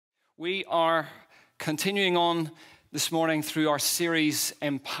We are continuing on this morning through our series,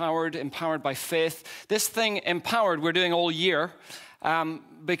 Empowered by Faith. This thing, Empowered, we're doing all year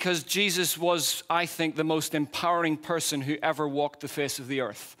because Jesus was, I think, the most empowering person who ever walked the face of the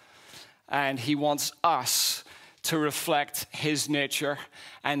earth. And he wants us to reflect his nature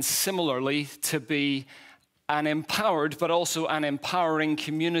and similarly to be an empowered but also an empowering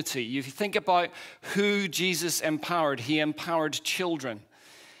community. If you think about who Jesus empowered, he empowered children.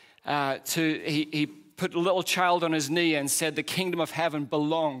 He put a little child on his knee and said, the kingdom of heaven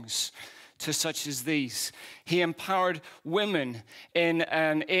belongs to such as these. He empowered women in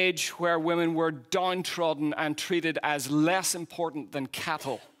an age where women were downtrodden and treated as less important than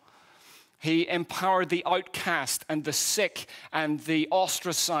cattle. He empowered the outcast and the sick and the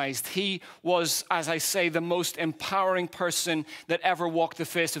ostracized. He was, as I say, the most empowering person that ever walked the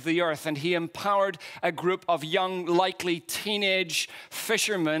face of the earth. And he empowered a group of young, likely teenage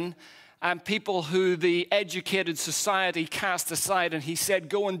fishermen and people who the educated society cast aside. And he said,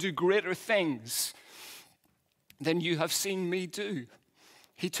 go and do greater things than you have seen me do.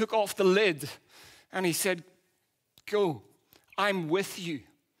 He took off the lid and he said, go, I'm with you.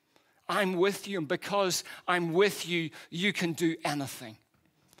 I'm with you, and because I'm with you, you can do anything.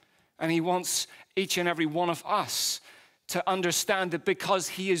 And he wants each and every one of us to understand that because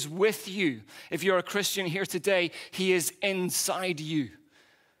he is with you, if you're a Christian here today, he is inside you.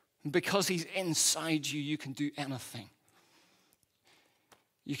 And because he's inside you, you can do anything.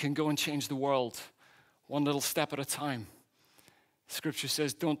 You can go and change the world one little step at a time. Scripture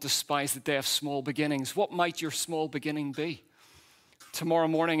says, don't despise the day of small beginnings. What might your small beginning be? Tomorrow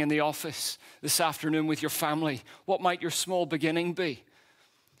morning in the office, this afternoon with your family, what might your small beginning be?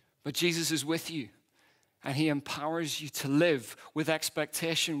 But Jesus is with you, and he empowers you to live with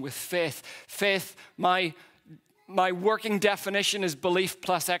expectation, with faith. Faith, my working definition is belief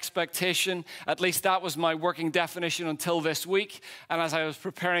plus expectation. At least that was my working definition until this week. And as I was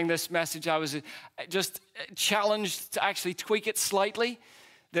preparing this message, I was just challenged to actually tweak it slightly,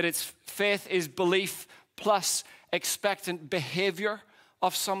 that it's faith is belief plus expectant behavior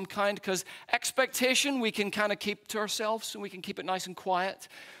of some kind, because expectation we can kind of keep to ourselves and we can keep it nice and quiet.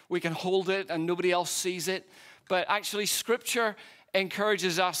 We can hold it and nobody else sees it. But actually Scripture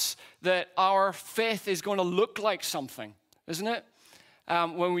encourages us that our faith is going to look like something, isn't it?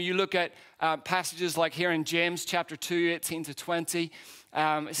 When you look at passages like here in James chapter 2, 18 to 20,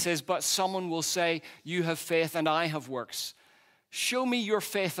 it says, but someone will say, you have faith and I have works. Show me your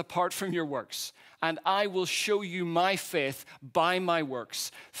faith apart from your works, and I will show you my faith by my works.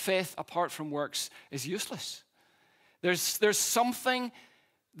 Faith apart from works is useless. There's something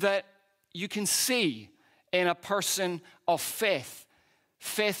that you can see in a person of faith.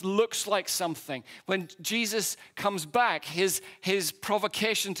 Faith looks like something. When Jesus comes back, his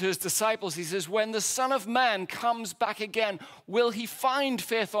provocation to his disciples, he says, when the Son of Man comes back again, will he find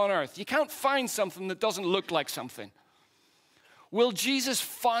faith on earth? You can't find something that doesn't look like something. Will Jesus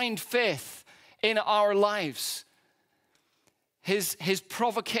find faith in our lives? His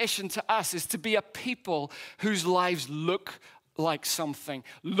provocation to us is to be a people whose lives look like something,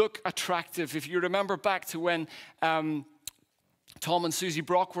 look attractive. If you remember back to when Tom and Susie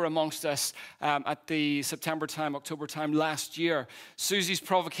Brock were amongst us at the September time, October time last year, Susie's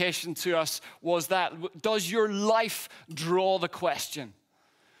provocation to us was that, does your life draw the question?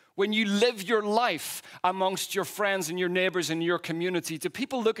 When you live your life amongst your friends and your neighbors and your community, do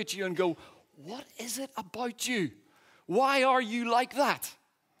people look at you and go, what is it about you? Why are you like that?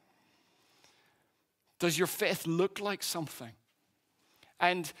 Does your faith look like something?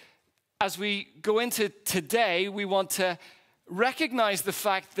 And as we go into today, we want to recognize the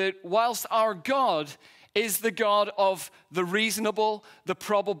fact that whilst our God is the God of the reasonable, the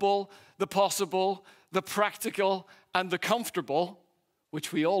probable, the possible, the practical, and the comfortable,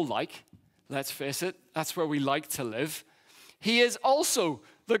 which we all like, let's face it, that's where we like to live. He is also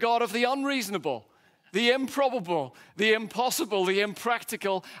the God of the unreasonable, the improbable, the impossible, the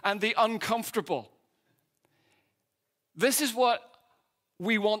impractical, and the uncomfortable. This is what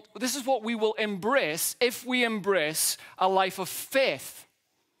we want, this is what we will embrace if we embrace a life of faith.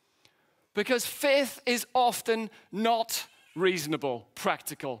 Because faith is often not reasonable,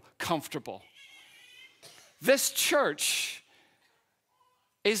 practical, comfortable. This church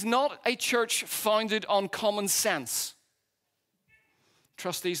is not a church founded on common sense.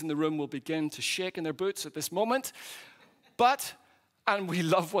 Trustees in the room will begin to shake in their boots at this moment. And we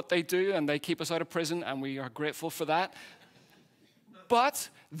love what they do, and they keep us out of prison, and we are grateful for that. But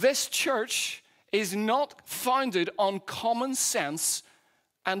this church is not founded on common sense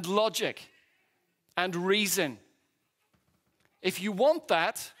and logic and reason. If you want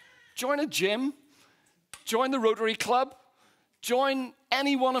that, Join a gym. Join the Rotary Club. Join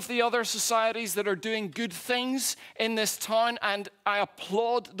any one of the other societies that are doing good things in this town. And I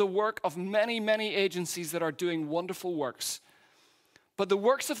applaud the work of many, many agencies that are doing wonderful works. But the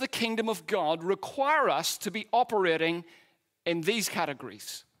works of the kingdom of God require us to be operating in these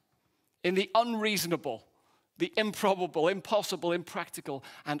categories. In the unreasonable, the improbable, impossible, impractical,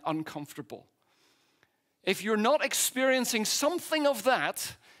 and uncomfortable. If you're not experiencing something of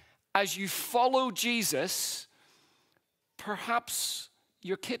that as you follow Jesus, perhaps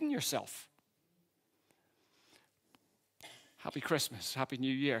you're kidding yourself. Happy Christmas, Happy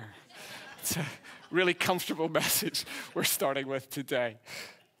New Year. It's a really comfortable message we're starting with today.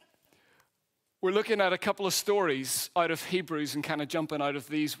 We're looking at a couple of stories out of Hebrews and kind of jumping out of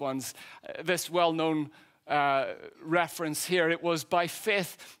these ones. This well-known reference here, it was by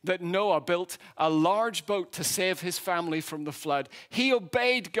faith that Noah built a large boat to save his family from the flood. He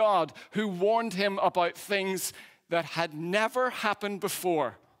obeyed God, who warned him about things that had never happened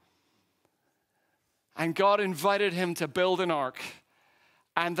before. And God invited him to build an ark,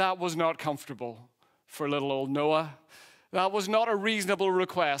 and that was not comfortable for little old Noah. That was not a reasonable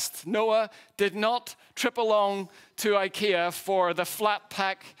request. Noah did not trip along to IKEA for the flat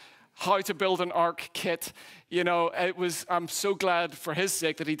pack how to build an ark kit. You know, I'm so glad for his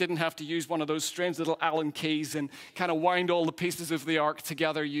sake that he didn't have to use one of those strange little Allen keys and kind of wind all the pieces of the ark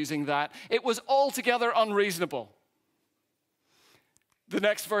together using that. It was altogether unreasonable. The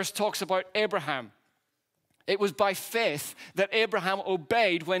next verse talks about Abraham. It was by faith that Abraham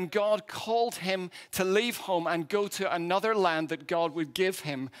obeyed when God called him to leave home and go to another land that God would give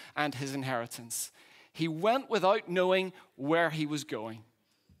him and his inheritance. He went without knowing where he was going.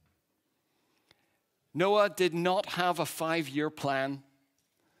 Noah did not have a 5-year plan.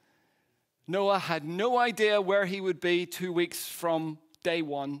 Noah had no idea where he would be 2 weeks from day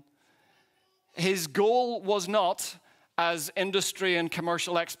one. His goal was not, as industry and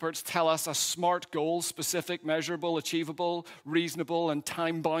commercial experts tell us, a SMART goal: specific, measurable, achievable, reasonable, and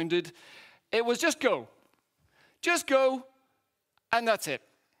time-bounded. It was just go. Just go, and that's it.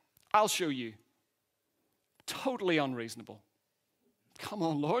 I'll show you. Totally unreasonable. Come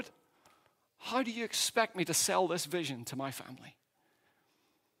on, Lord. How do you expect me to sell this vision to my family?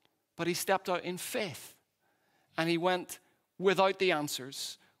 But he stepped out in faith, and he went without the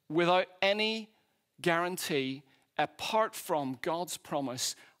answers, without any guarantee, apart from God's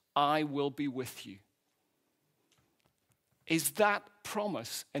promise, I will be with you. Is that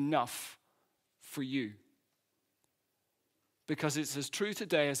promise enough for you? Because it's as true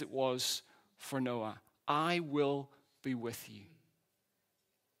today as it was for Noah. I will be with you.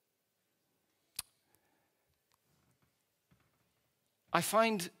 I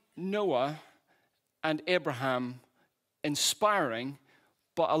find Noah and Abraham inspiring,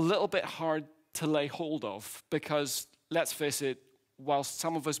 but a little bit hard to lay hold of, because let's face it, whilst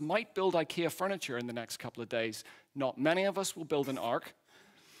some of us might build IKEA furniture in the next couple of days, not many of us will build an ark.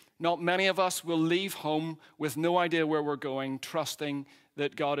 Not many of us will leave home with no idea where we're going, trusting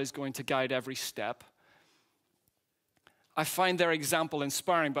that God is going to guide every step. I find their example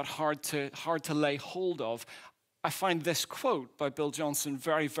inspiring, but hard to lay hold of. I find this quote by Bill Johnson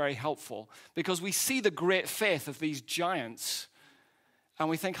very, very helpful, because we see the great faith of these giants and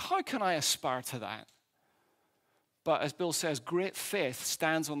we think, how can I aspire to that? But as Bill says, great faith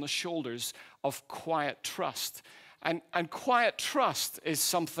stands on the shoulders of quiet trust. And quiet trust is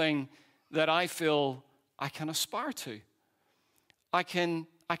something that I feel I can aspire to. I can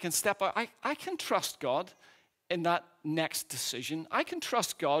step out. I can trust God in that next decision. I can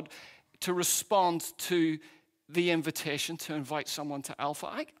trust God to respond to the invitation to invite someone to Alpha.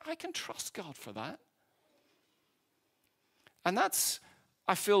 I can trust God for that. And that's,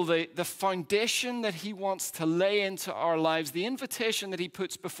 I feel, the foundation that he wants to lay into our lives. The invitation that he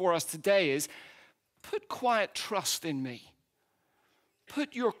puts before us today is, put quiet trust in me.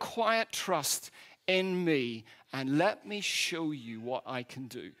 Put your quiet trust in me and let me show you what I can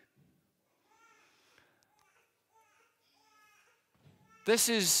do. This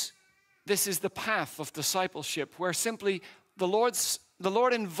is the path of discipleship, where simply the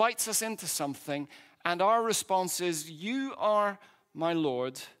Lord invites us into something, and our response is, you are my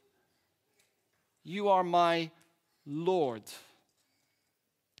Lord. You are my Lord.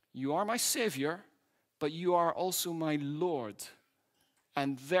 You are my Savior, but you are also my Lord.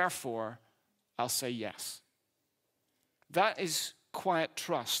 And therefore, I'll say yes. That is quiet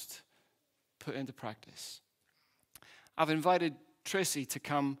trust put into practice. I've invited Tracy to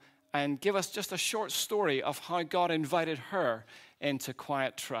come and give us just a short story of how God invited her into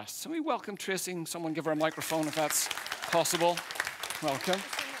quiet trust. So we welcome Tracy, and someone give her a microphone if that's possible. Welcome.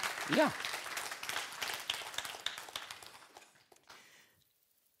 Yeah.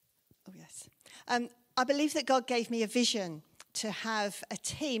 Oh, yes. I believe that God gave me a vision to have a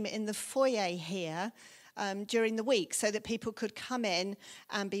team in the foyer here during the week so that people could come in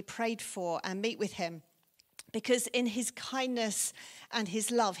and be prayed for and meet with him. Because in his kindness and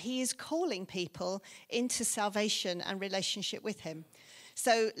his love, he is calling people into salvation and relationship with him.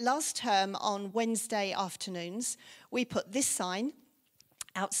 So last term on Wednesday afternoons, we put this sign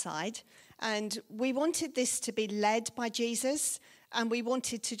outside, and we wanted this to be led by Jesus, and we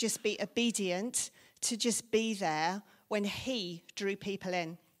wanted to just be obedient, to just be there when he drew people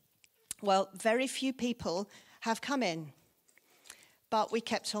in. Well, very few people have come in, but we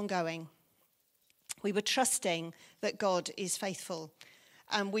kept on going. We were trusting that God is faithful.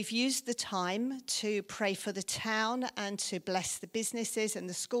 And we've used the time to pray for the town and to bless the businesses and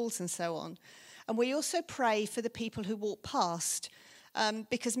the schools and so on. And we also pray for the people who walk past,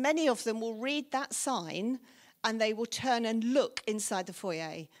 because many of them will read that sign and they will turn and look inside the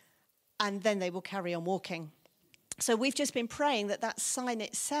foyer, and then they will carry on walking. So we've just been praying that that sign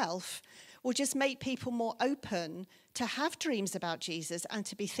itself will just make people more open to have dreams about Jesus and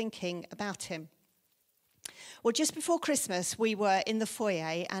to be thinking about him. Well, just before Christmas, we were in the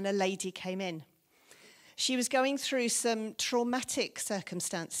foyer and a lady came in. She was going through some traumatic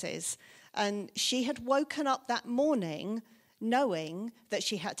circumstances, and she had woken up that morning knowing that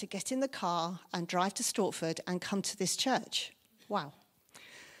she had to get in the car and drive to Stortford and come to this church. Wow.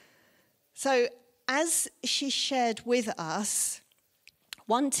 So as she shared with us,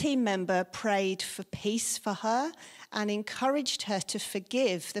 one team member prayed for peace for her and encouraged her to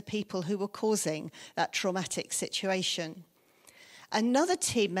forgive the people who were causing that traumatic situation. Another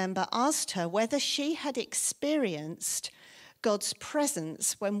team member asked her whether she had experienced God's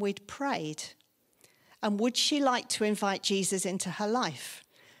presence when we'd prayed, and would she like to invite Jesus into her life?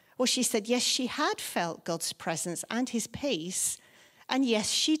 Well, she said yes, she had felt God's presence and his peace, and yes,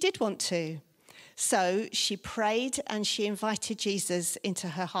 she did want to. So she prayed and she invited Jesus into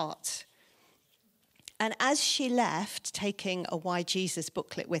her heart. And as she left, taking a Why Jesus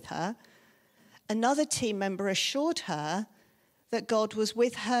booklet with her, another team member assured her that God was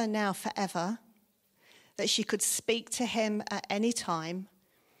with her now forever, that she could speak to him at any time,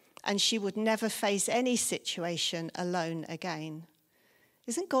 and she would never face any situation alone again.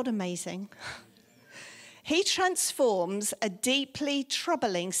 Isn't God amazing? He transforms a deeply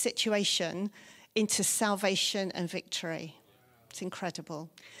troubling situation into salvation and victory. It's incredible.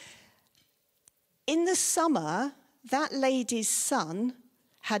 In the summer, that lady's son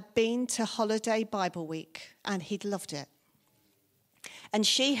had been to Holiday Bible Week, and he'd loved it. And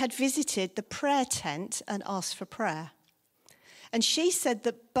she had visited the prayer tent and asked for prayer. And she said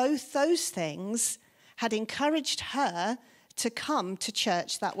that both those things had encouraged her to come to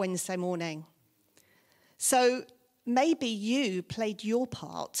church that Wednesday morning. So maybe you played your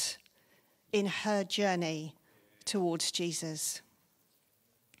part in her journey towards Jesus.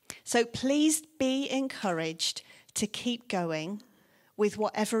 So please be encouraged to keep going with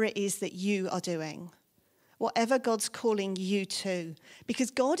whatever it is that you are doing, whatever God's calling you to, because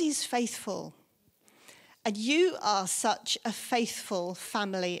God is faithful. And you are such a faithful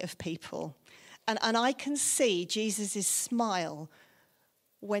family of people. And I can see Jesus' smile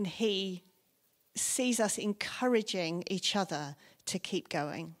when he sees us encouraging each other to keep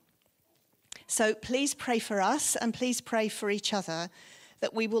going. So please pray for us and please pray for each other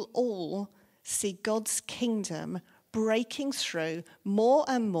that we will all see God's kingdom breaking through more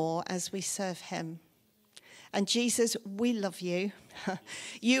and more as we serve him. And Jesus, we love you.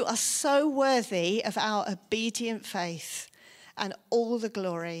 You are so worthy of our obedient faith, and all the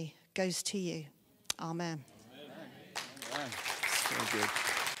glory goes to you. Amen. Amen. So good.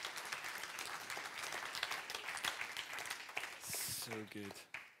 So good.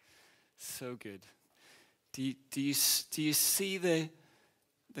 So good. Do you see the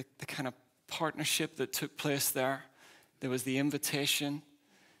kind of partnership that took place there? There was the invitation.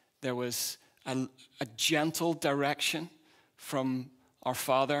 There was a gentle direction from our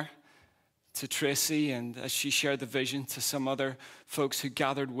Father to Tracy, and as she shared the vision to some other folks who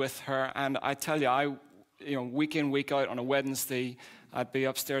gathered with her. And I tell you, week in, week out on a Wednesday, I'd be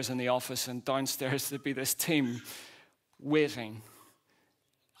upstairs in the office, and downstairs there'd be this team waiting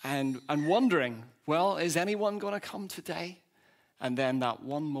and wondering, well, is anyone going to come today? And then that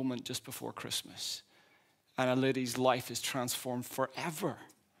one moment just before Christmas, and a lady's life is transformed forever,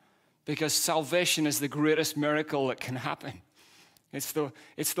 because salvation is the greatest miracle that can happen. It's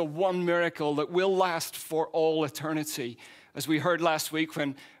the one miracle that will last for all eternity. As we heard last week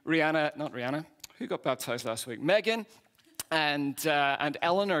when who got baptized last week? Megan and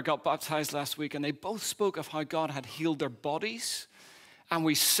Eleanor got baptized last week, and they both spoke of how God had healed their bodies. And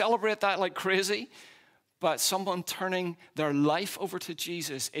we celebrate that like crazy. But someone turning their life over to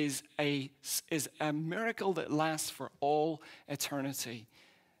Jesus is a miracle that lasts for all eternity,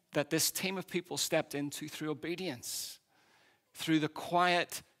 that this team of people stepped into through obedience, through the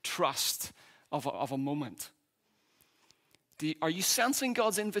quiet trust of a moment. Are you sensing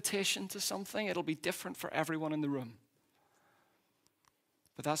God's invitation to something? It'll be different for everyone in the room.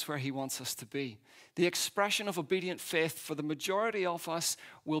 But that's where he wants us to be. The expression of obedient faith for the majority of us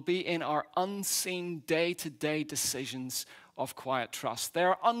will be in our unseen day-to-day decisions of quiet trust.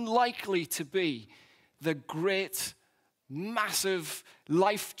 They're unlikely to be the great, massive,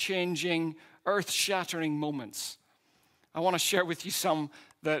 life-changing, earth-shattering moments. I want to share with you some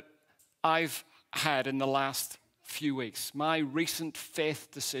that I've had in the last few weeks. My recent faith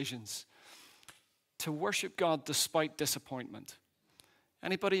decisions to worship God despite disappointment.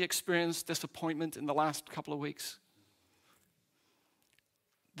 Anybody experienced disappointment in the last couple of weeks?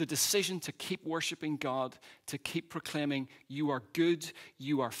 The decision to keep worshiping God, to keep proclaiming, you are good,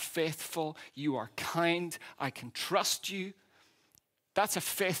 you are faithful, you are kind, I can trust you. That's a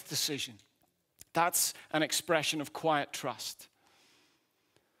faith decision. That's an expression of quiet trust.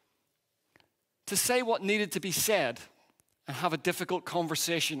 To say what needed to be said and have a difficult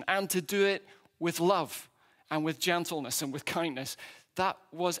conversation and to do it with love and with gentleness and with kindness, that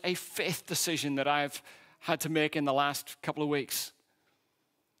was a faith decision that I've had to make in the last couple of weeks.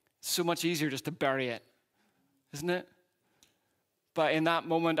 So much easier just to bury it, isn't it? But in that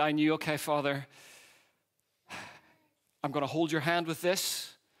moment, I knew, okay, Father, I'm going to hold your hand with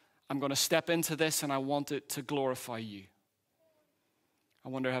this. I'm going to step into this, and I want it to glorify you. I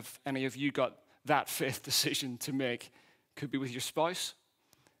wonder if any of you got that faith decision to make. Could be with your spouse,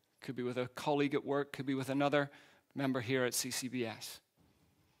 could be with a colleague at work, could be with another member here at CCBS.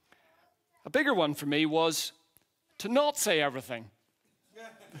 A bigger one for me was to not say everything.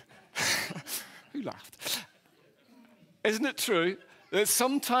 Who laughed? Isn't it true that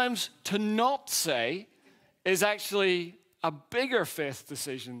sometimes to not say is actually a bigger faith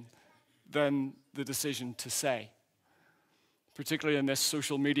decision than the decision to say? Particularly in this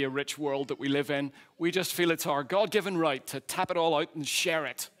social media rich world that we live in, we just feel it's our God-given right to tap it all out and share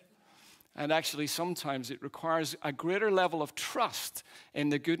it. And actually, sometimes it requires a greater level of trust in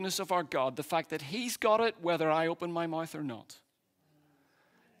the goodness of our God, the fact that he's got it whether I open my mouth or not.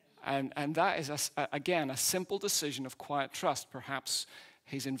 And that is, again, a simple decision of quiet trust. Perhaps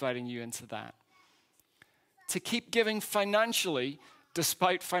he's inviting you into that. To keep giving financially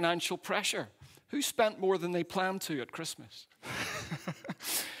despite financial pressure. Who spent more than they planned to at Christmas?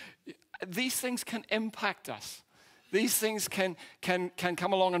 These things can impact us. These things can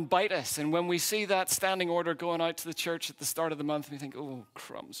come along and bite us. And when we see that standing order going out to the church at the start of the month, we think, oh,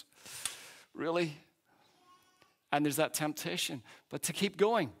 crumbs. Really? And there's that temptation. But to keep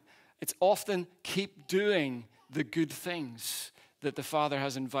going. It's often keep doing the good things that the Father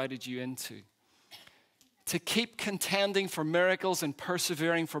has invited you into. To keep contending for miracles and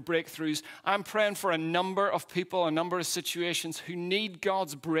persevering for breakthroughs. I'm praying for a number of people, a number of situations who need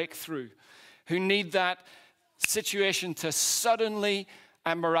God's breakthrough, who need that situation to suddenly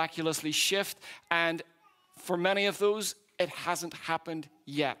and miraculously shift. And for many of those, it hasn't happened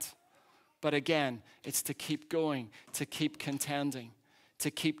yet. But again, it's to keep going, to keep contending, to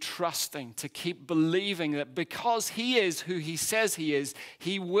keep trusting, to keep believing that because he is who he says he is,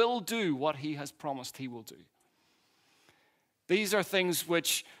 he will do what he has promised he will do. These are things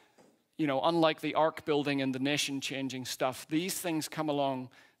which, unlike the ark building and the nation changing stuff, these things come along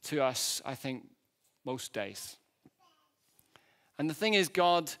to us, I think, most days. And the thing is,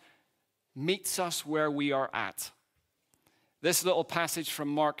 God meets us where we are at. This little passage from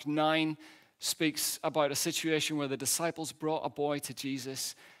Mark 9 speaks about a situation where the disciples brought a boy to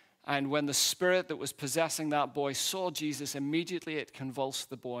Jesus, and when the spirit that was possessing that boy saw Jesus, immediately it convulsed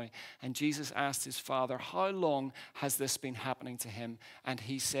the boy. And Jesus asked his father, how long has this been happening to him? And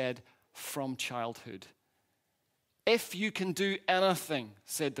he said, from childhood. If you can do anything,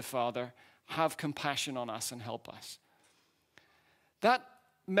 said the father, have compassion on us and help us. That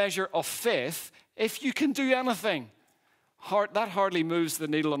measure of faith, if you can do anything, that hardly moves the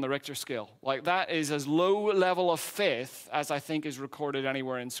needle on the Richter scale. Like, that is as low level of faith as I think is recorded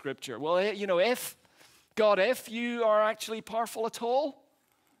anywhere in Scripture. Well, if you are actually powerful at all.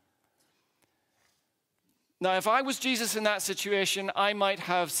 Now, if I was Jesus in that situation, I might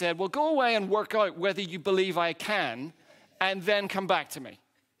have said, well, go away and work out whether you believe I can, and then come back to me.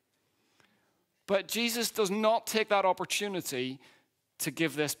 But Jesus does not take that opportunity to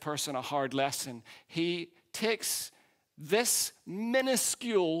give this person a hard lesson. He takes this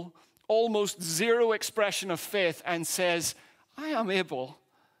minuscule, almost zero expression of faith and says, I am able.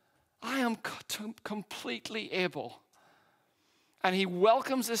 I am completely able. And he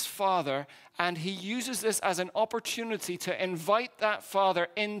welcomes this father, and he uses this as an opportunity to invite that father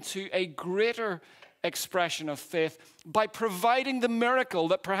into a greater expression of faith by providing the miracle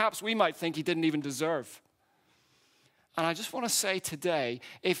that perhaps we might think he didn't even deserve. And I just want to say today,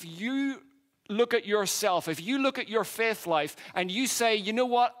 if you look at yourself, if you look at your faith life and you say, you know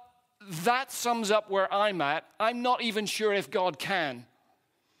what, that sums up where I'm at, I'm not even sure if God can,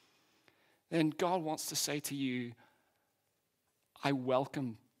 then God wants to say to you, I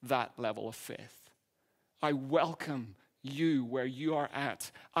welcome that level of faith. I welcome you where you are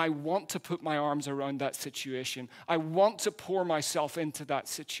at. I want to put my arms around that situation. I want to pour myself into that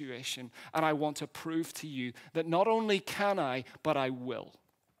situation. And I want to prove to you that not only can I, but I will.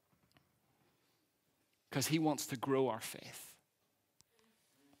 Because he wants to grow our faith.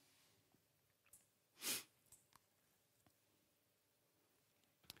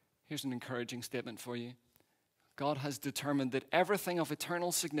 Here's an encouraging statement for you. God has determined that everything of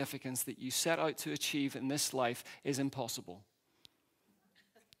eternal significance that you set out to achieve in this life is impossible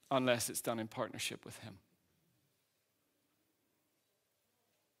unless it's done in partnership with him.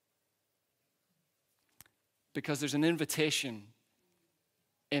 Because there's an invitation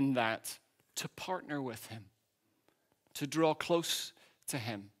in that to partner with him, to draw close to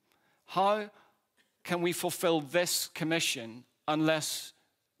him. How can we fulfill this commission unless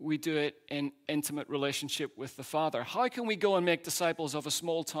we do it in intimate relationship with the Father? How can we go and make disciples of a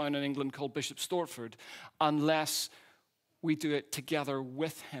small town in England called Bishop Stortford unless we do it together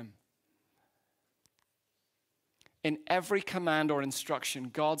with him? In every command or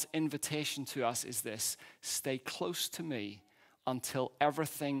instruction, God's invitation to us is this: stay close to me until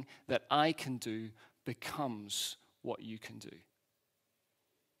everything that I can do becomes what you can do.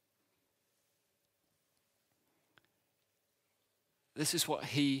 This is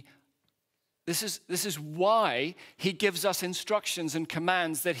why he gives us instructions and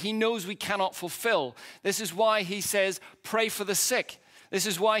commands that he knows we cannot fulfill. This is why he says, pray for the sick. This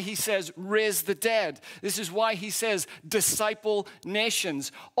is why he says, raise the dead. This is why he says, disciple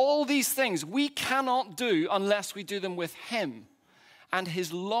nations. All these things we cannot do unless we do them with him. And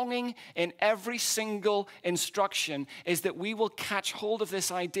his longing in every single instruction is that we will catch hold of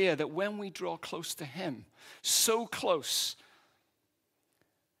this idea that when we draw close to him, so close,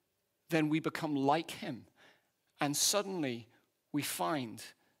 then we become like him. And suddenly we find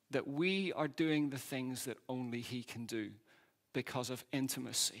that we are doing the things that only he can do because of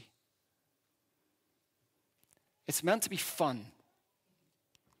intimacy. It's meant to be fun.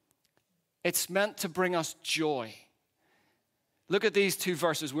 It's meant to bring us joy. Look at these two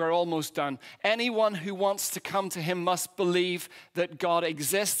verses. We're almost done. Anyone who wants to come to him must believe that God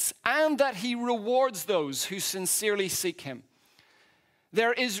exists and that he rewards those who sincerely seek him.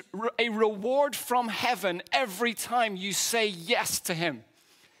 There is a reward from heaven every time you say yes to him.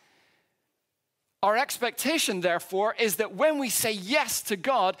 Our expectation, therefore, is that when we say yes to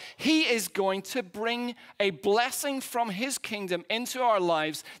God, he is going to bring a blessing from his kingdom into our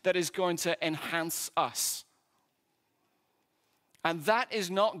lives that is going to enhance us. And that is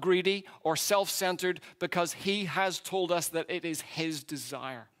not greedy or self-centered, because he has told us that it is his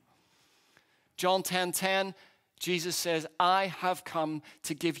desire. John 10:10, Jesus says, I have come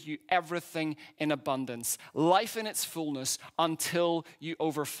to give you everything in abundance, life in its fullness until you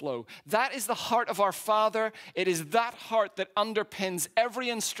overflow. That is the heart of our Father. It is that heart that underpins every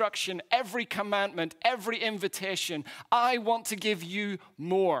instruction, every commandment, every invitation. I want to give you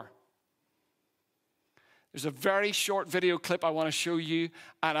more. There's a very short video clip I want to show you,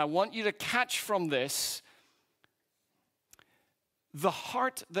 and I want you to catch from this the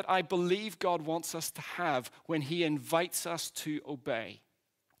heart that I believe God wants us to have when he invites us to obey.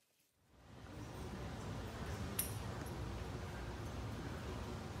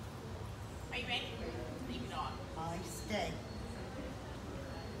 Are you ready? Leave it on. I stay.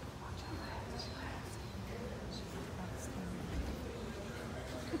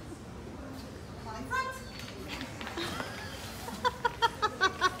 My front.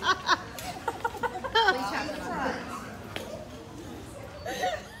 Please have the front.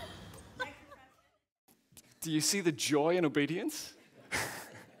 Do you see the joy in obedience?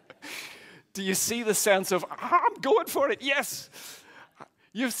 Do you see the sense of, I'm going for it, yes.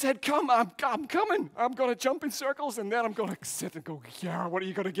 You've said, come, I'm coming. I'm going to jump in circles, and then I'm going to sit and go, yeah, what are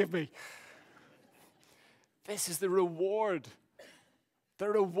you going to give me? This is the reward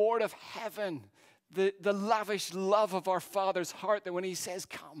of heaven the lavish love of our Father's heart, that when he says,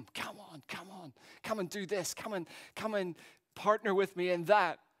 come and do this, come and partner with me in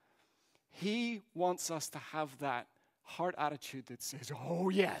that, he wants us to have that heart attitude that says, oh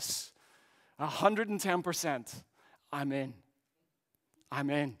yes, 110%, I'm in. I'm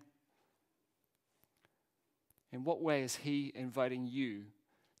in. In what way is he inviting you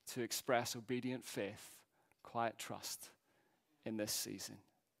to express obedient faith, quiet trust in this season?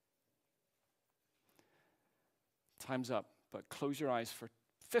 Time's up, but close your eyes for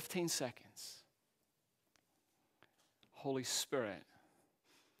 15 seconds. Holy Spirit,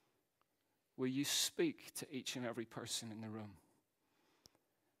 will you speak to each and every person in the room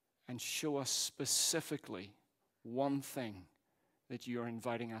and show us specifically one thing that you are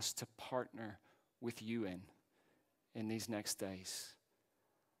inviting us to partner with you in these next days?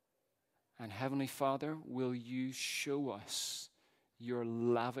 And Heavenly Father, will you show us your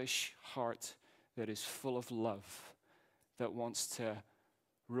lavish heart that is full of love, that wants to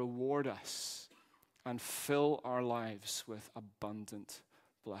reward us and fill our lives with abundant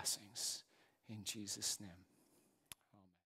blessings. In Jesus' name.